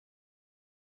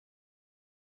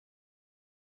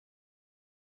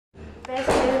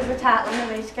Basically, there's a turtle on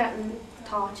the race getting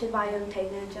tortured by a young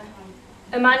teenager.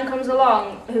 A man comes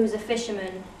along who's a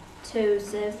fisherman to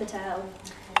save the turtle.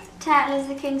 Turtle is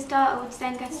the king's daughter, which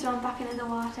then gets thrown back into the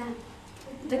water.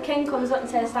 The king comes up and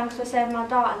says, "Thanks for saving my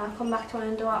daughter, and I'll come back to an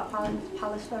underwater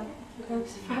palace for a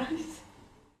surprise."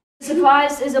 The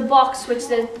surprise is a box which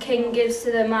the king gives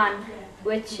to the man,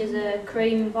 which is a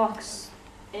cream box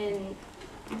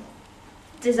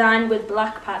designed with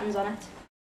black patterns on it.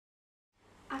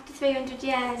 After 300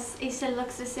 years, he still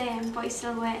looks the same, but he's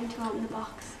still waiting to open the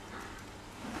box.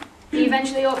 He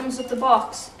eventually opens up the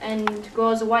box and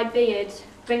grows a white beard,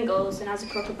 wrinkles, and has a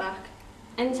crooked back.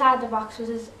 Inside the box was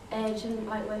his age and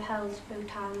like withheld through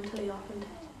time until he opened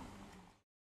it.